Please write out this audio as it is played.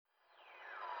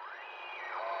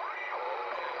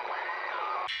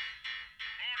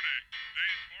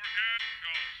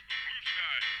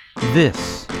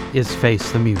This is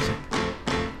Face the Music,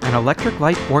 an Electric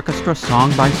Light Orchestra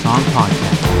song-by-song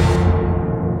podcast.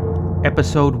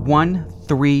 Episode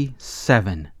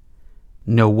 137,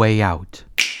 No Way Out.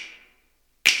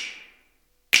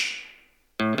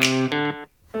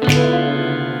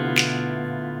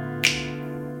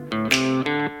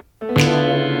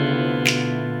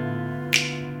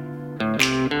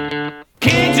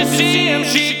 Can't you see I'm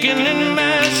shaking in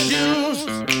my shoes?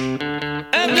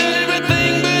 I've done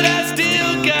everything, but I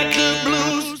still got the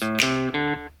blues.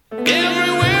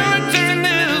 Everywhere I turn,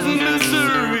 there's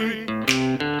misery.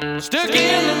 Stuck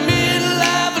in the middle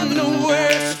of a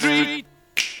nowhere street.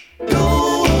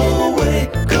 Go away,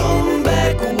 come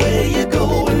back where you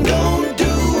going. Don't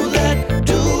do that,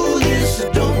 do this.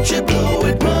 Don't you blow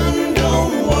it, run,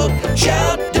 don't walk,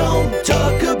 shout, don't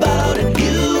talk about it.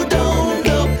 You don't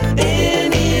know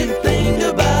anything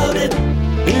about it.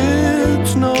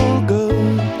 It's no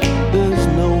good, there's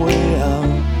no way out.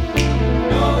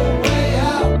 No way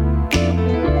out.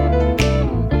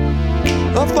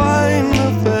 A fine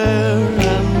affair,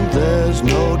 and there's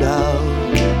no doubt.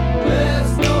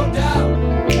 There's no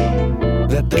doubt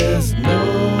that there's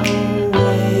no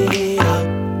way out.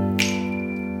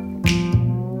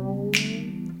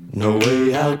 No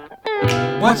way out.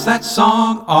 What's that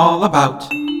song all about?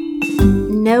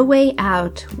 No Way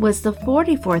Out was the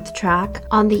 44th track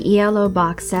on the ELO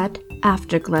box set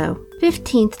Afterglow,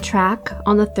 15th track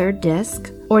on the third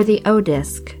disc, or the O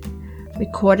disc.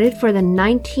 Recorded for the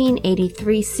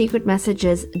 1983 Secret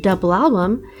Messages double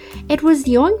album, it was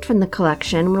yoinked from the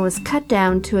collection when it was cut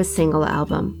down to a single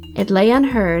album. It lay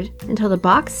unheard until the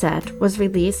box set was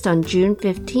released on June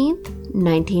 15,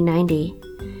 1990.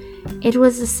 It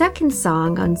was the second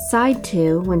song on Side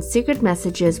 2 when Secret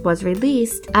Messages was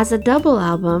released as a double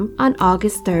album on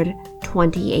August 3,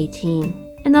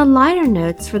 2018. In the liner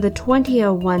notes for the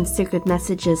 2001 Secret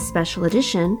Messages Special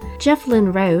Edition, Jeff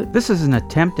Lynne wrote, This is an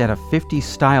attempt at a 50s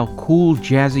style cool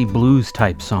jazzy blues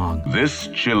type song. This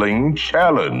chilling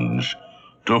challenge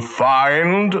to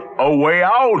find a way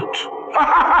out.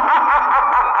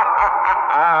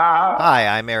 Hi,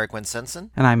 I'm Eric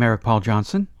Winsenson, And I'm Eric Paul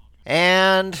Johnson.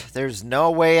 and there's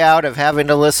no way out of having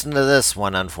to listen to this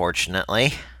one,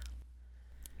 unfortunately.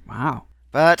 Wow.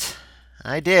 But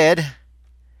I did,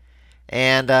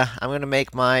 and I'm going to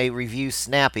make my review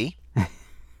snappy,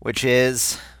 which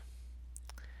is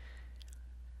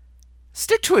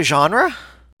stick to a genre.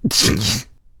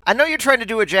 I know you're trying to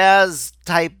do a jazz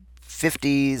type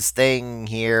 50s thing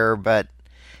here, but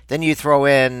then you throw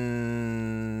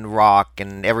in rock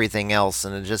and everything else,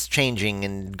 and it's just changing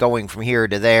and going from here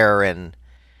to there, and,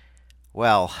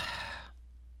 well,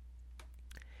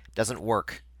 doesn't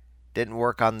work. Didn't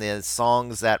work on the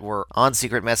songs that were on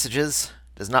Secret Messages.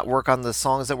 Does not work on the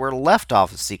songs that were left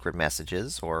off of Secret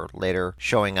Messages, or later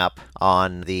showing up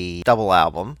on the double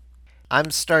album.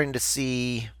 I'm starting to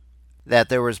see that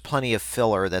there was plenty of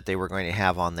filler that they were going to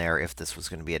have on there if this was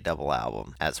going to be a double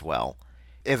album as well.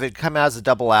 If it had come out as a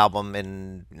double album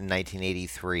in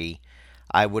 1983,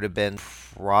 I would have been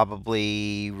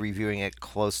probably reviewing it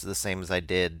close to the same as I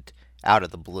did Out of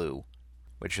the Blue,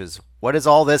 which is, what is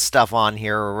all this stuff on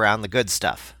here around the good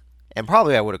stuff? And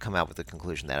probably I would have come out with the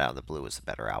conclusion that Out of the Blue is a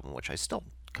better album, which I still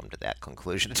come to that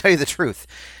conclusion, to tell you the truth,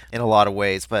 in a lot of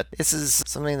ways. But this is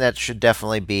something that should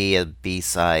definitely be a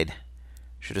B-side.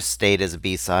 Should have stayed as a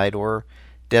B-side, or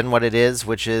done what it is,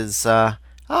 which is,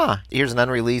 here's an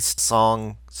unreleased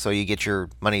song, so you get your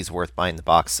money's worth buying the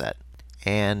box set.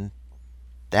 And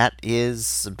that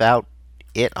is about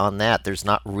it on that. There's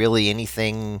not really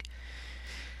anything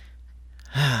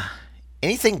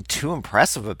too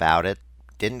impressive about it.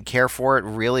 Didn't care for it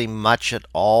really much at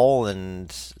all,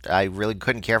 and I really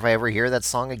couldn't care if I ever hear that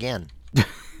song again.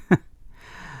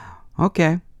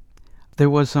 Okay. There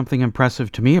was something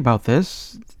impressive to me about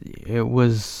this. It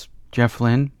was Jeff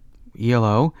Lynne,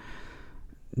 ELO,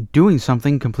 doing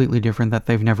something completely different that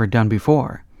they've never done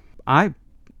before. I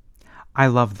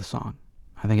love the song.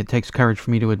 I think it takes courage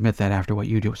for me to admit that after what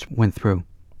you just went through.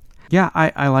 Yeah,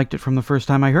 I liked it from the first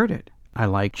time I heard it. I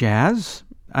like jazz.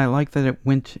 I like that it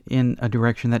went in a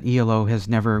direction that ELO has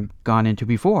never gone into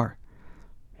before,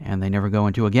 and they never go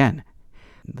into again.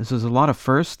 This is a lot of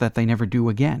firsts that they never do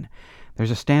again. There's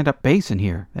a stand-up bass in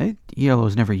here.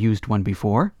 ELO's never used one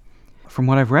before. From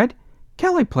what I've read,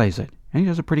 Kelly plays it, and he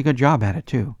does a pretty good job at it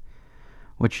too,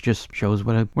 which just shows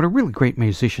what a really great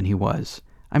musician he was.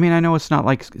 I mean, I know it's not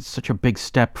like it's such a big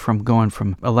step from going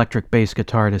from electric bass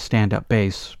guitar to stand-up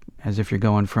bass, as if you're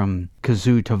going from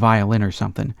kazoo to violin or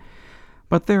something.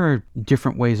 But there are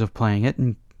different ways of playing it,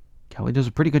 and Kelly does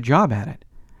a pretty good job at it.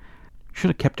 Should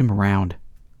have kept him around.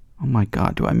 Oh my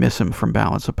God, do I miss him from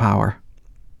Balance of Power.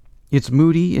 It's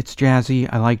moody, it's jazzy.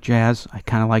 I like jazz. I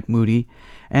kind of like moody.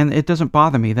 And it doesn't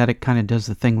bother me that it kind of does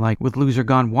the thing like with Loser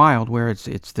Gone Wild, where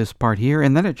it's this part here,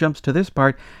 and then it jumps to this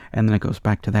part, and then it goes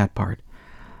back to that part.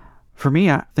 For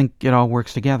me, I think it all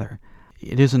works together.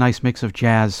 It is a nice mix of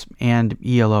jazz and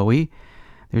ELO-y.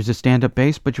 There's a stand-up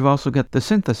bass, but you've also got the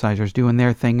synthesizers doing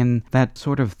their thing, and that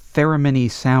sort of theremin-y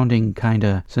sounding kind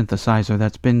of synthesizer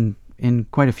that's been in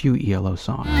quite a few ELO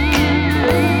songs.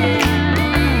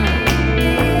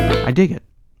 I dig it.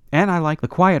 And I like the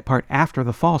quiet part after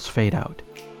the false fade out.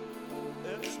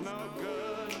 It's no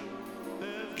good,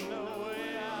 there's no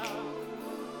way out.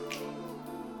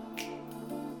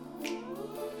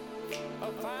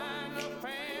 I'll find a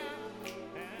fan,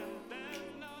 and there's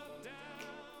no doubt.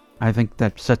 I think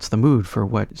that sets the mood for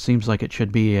what seems like it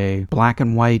should be a black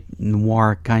and white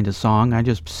noir kind of song. I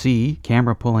just see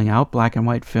camera pulling out, black and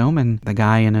white film, and the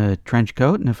guy in a trench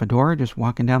coat and a fedora just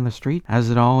walking down the street as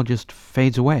it all just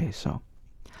fades away. So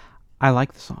I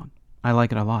like the song. I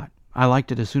like it a lot. I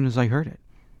liked it as soon as I heard it.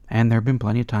 And there have been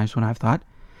plenty of times when I've thought,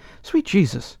 sweet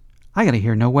Jesus, I gotta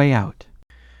hear No Way Out.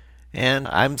 And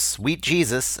I'm sweet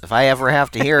Jesus. If I ever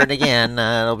have to hear it again,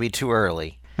 it'll be too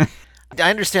early. I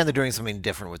understand they're doing something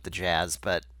different with the jazz,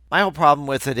 but my whole problem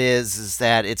with it is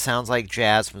that it sounds like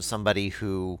jazz from somebody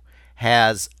who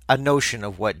has a notion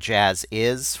of what jazz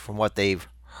is from what they've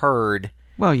heard.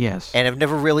 Well, yes. And have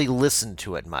never really listened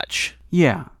to it much.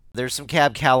 Yeah. There's some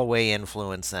Cab Calloway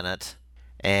influence in it,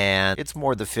 and it's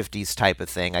more the 50s type of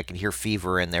thing. I can hear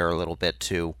Fever in there a little bit,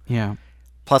 too. Yeah.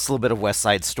 Plus a little bit of West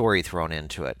Side Story thrown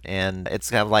into it. And it's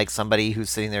kind of like somebody who's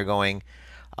sitting there going,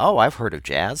 oh, I've heard of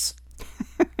jazz.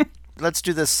 Let's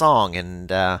do this song, and,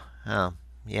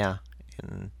 yeah.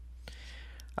 And,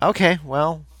 okay,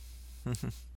 well.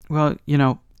 Well,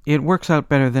 it works out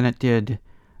better than it did,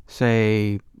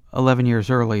 say, 11 years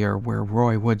earlier, where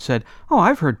Roy Wood said, oh,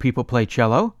 I've heard people play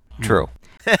cello. True.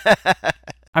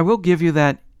 I will give you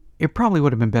that it probably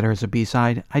would have been better as a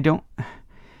B-side.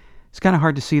 It's kind of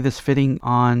hard to see this fitting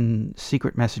on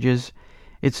Secret Messages.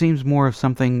 It seems more of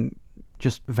something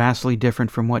just vastly different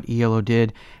from what ELO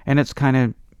did, and it's kind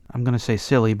of, I'm going to say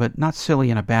silly, but not silly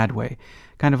in a bad way.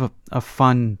 Kind of a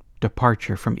fun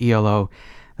departure from ELO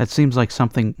that seems like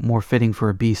something more fitting for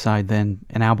a B-side than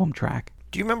an album track.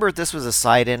 Do you remember if this was a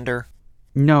side ender?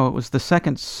 No, it was the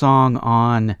second song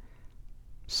on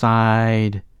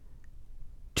side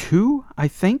 2, I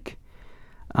think.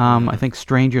 I think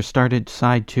Stranger started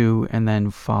side 2 and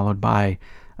then followed by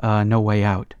No Way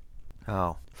Out.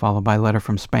 Oh. Followed by Letter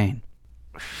from Spain.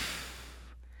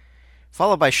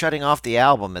 Followed by shutting off the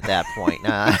album at that point.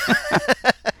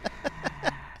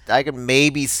 I could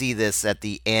maybe see this at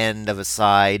the end of a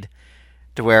side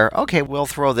to where, okay, we'll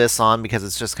throw this on because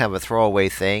it's just kind of a throwaway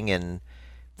thing, and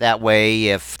that way,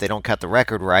 if they don't cut the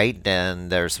record right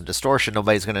and there's some distortion,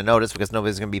 nobody's going to notice because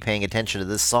nobody's going to be paying attention to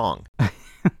this song.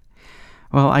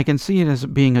 Well, I can see it as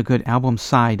being a good album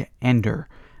side ender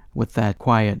with that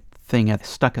quiet thing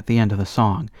stuck at the end of the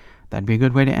song. That'd be a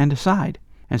good way to end a side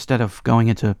instead of going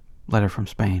into Letter from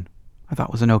Spain. I thought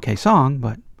it was an okay song,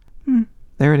 but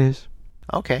there it is.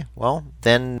 Okay, well,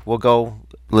 then we'll go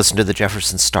listen to the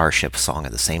Jefferson Starship song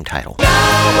of the same title.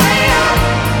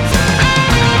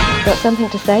 Got something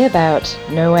to say about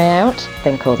No Way Out?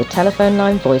 Then call the telephone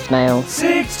line voicemail.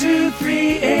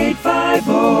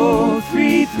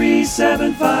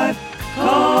 623-850-3375.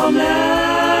 Call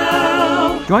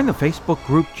now. Join the Facebook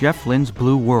group Jeff Lynne's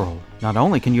Blue World. Not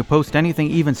only can you post anything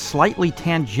even slightly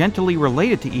tangentially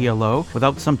related to ELO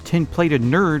without some tin-plated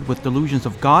nerd with delusions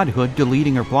of godhood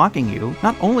deleting or blocking you,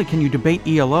 not only can you debate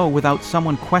ELO without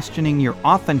someone questioning your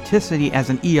authenticity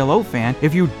as an ELO fan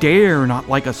if you dare not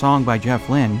like a song by Jeff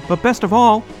Lynne, but best of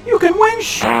all, you can win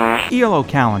ELO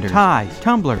calendars, ties,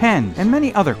 tumbler, pens, and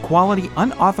many other quality,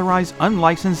 unauthorized,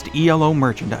 unlicensed ELO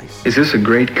merchandise. Is this a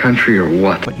great country or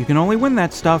what? But you can only win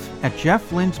that stuff at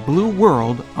Jeff Lynne's Blue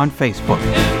World on Facebook.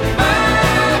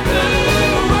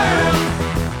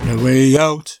 No way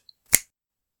out.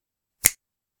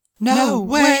 No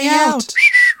way out.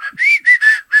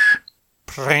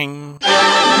 Pring.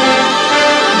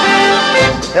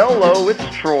 Hello,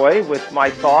 it's Troy with my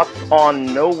thoughts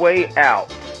on No Way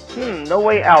Out. No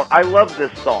Way Out. I love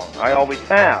this song. I always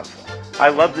have. I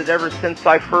loved it ever since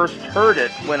I first heard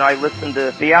it when I listened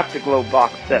to the Afterglow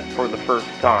box set for the first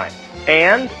time.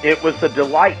 And it was a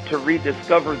delight to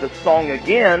rediscover the song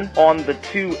again on the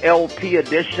 2 LP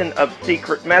edition of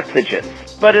Secret Messages.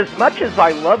 But as much as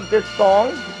I love this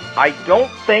song, I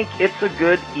don't think it's a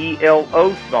good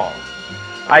ELO song.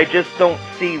 I just don't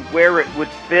see where it would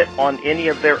fit on any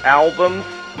of their albums.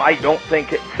 I don't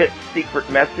think it fits Secret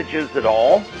Messages at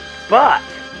all. But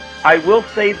I will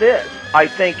say this. I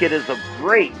think it is a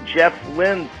great Jeff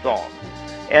Lynne song.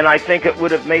 And I think it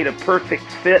would have made a perfect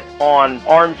fit on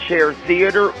Armchair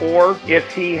Theater, or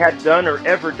if he had done or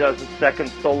ever does a second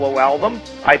solo album,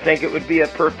 I think it would be a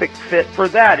perfect fit for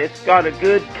that. It's got a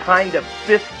good kind of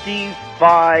 50s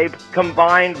vibe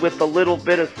combined with a little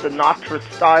bit of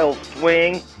Sinatra-style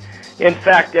swing. In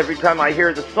fact, every time I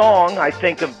hear the song, I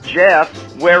think of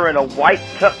Jeff wearing a white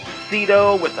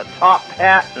tuxedo with a top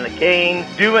hat and a cane,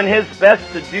 doing his best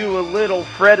to do a little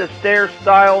Fred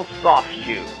Astaire-style soft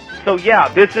shoe. So yeah,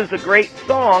 this is a great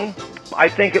song. I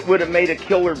think it would have made a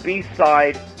killer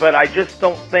B-side, but I just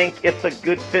don't think it's a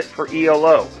good fit for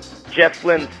ELO. Jeff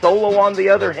Lynne solo, on the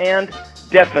other hand,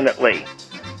 definitely.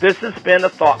 This has been a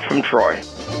thought from Troy.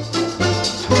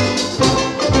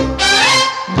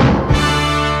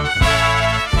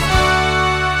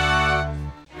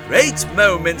 Great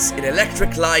moments in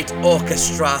Electric Light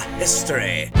Orchestra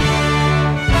history.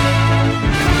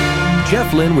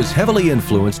 Jeff Lynne was heavily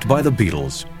influenced by the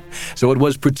Beatles. So it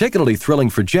was particularly thrilling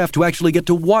for Jeff to actually get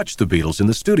to watch the Beatles in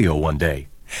the studio one day.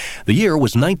 The year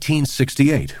was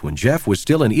 1968, when Jeff was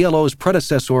still in ELO's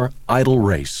predecessor, Idle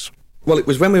Race. Well, it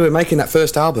was when we were making that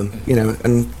first album,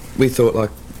 and we thought like,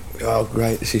 oh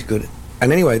great, this is good.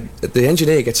 And anyway, the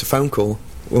engineer gets a phone call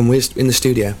when we're in the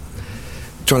studio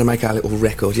trying to make our little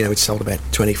record. We'd sold about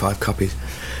 25 copies.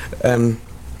 But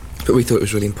we thought it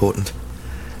was really important.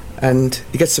 And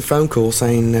he gets a phone call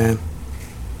saying,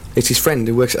 it's his friend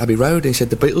who works at Abbey Road, and he said,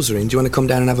 the Beatles are in, do you want to come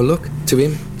down and have a look? To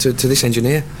him, to this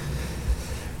engineer.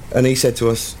 And he said to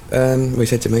us, he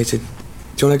said to me, he said,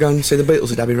 do you want to go and see the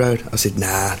Beatles at Abbey Road? I said,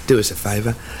 nah, do us a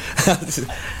favour.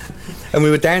 And we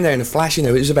were down there in a flash, it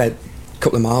was about a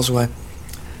couple of miles away.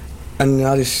 And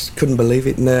I just couldn't believe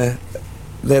it, and there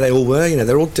they all were,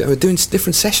 they were doing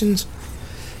different sessions.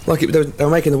 Like they were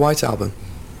making the White Album.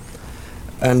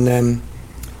 And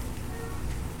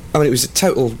it was a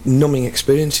total numbing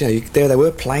experience. There they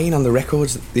were playing on the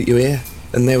records that you hear,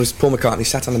 and there was Paul McCartney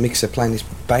sat on the mixer playing his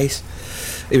bass.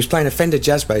 He was playing a Fender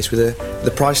jazz bass with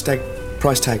the price tag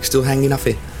still hanging off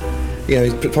it. He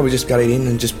probably just got it in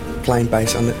and just playing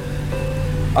bass on it.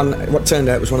 On what turned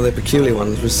out was one of the peculiar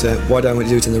ones was Why Don't We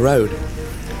Do It in the Road.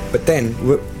 But then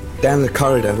down the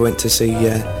corridor we went to see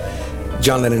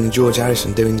John Lennon and George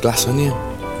Harrison doing Glass Onion,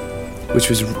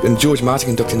 and George Martin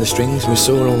conducting the strings, and we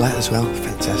saw all that as well.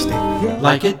 Fantastic.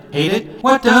 Like it? Hate it?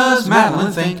 What does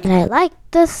Madeline think? And I like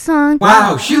this song.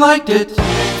 Wow, she liked it!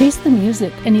 Face the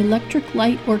Music, an Electric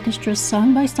Light Orchestra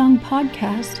song-by-song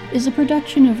podcast, is a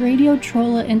production of Radio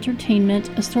Trolla Entertainment,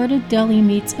 Assorted Deli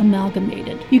Meats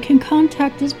Amalgamated. You can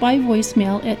contact us by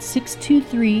voicemail at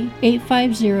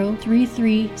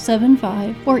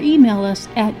 623-850-3375 or email us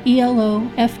at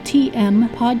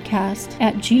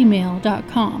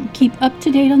eloftmpodcast@gmail.com. Keep up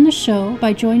to date on the show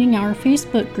by joining our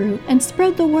Facebook group and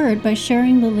spread the word by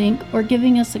sharing the link or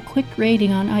giving us a quick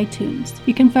rating on iTunes.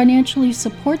 You can financially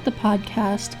support the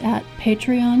podcast at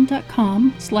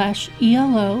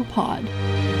patreon.com/ELOpod.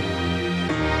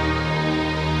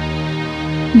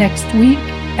 Next week,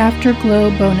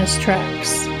 Afterglow bonus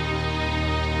tracks.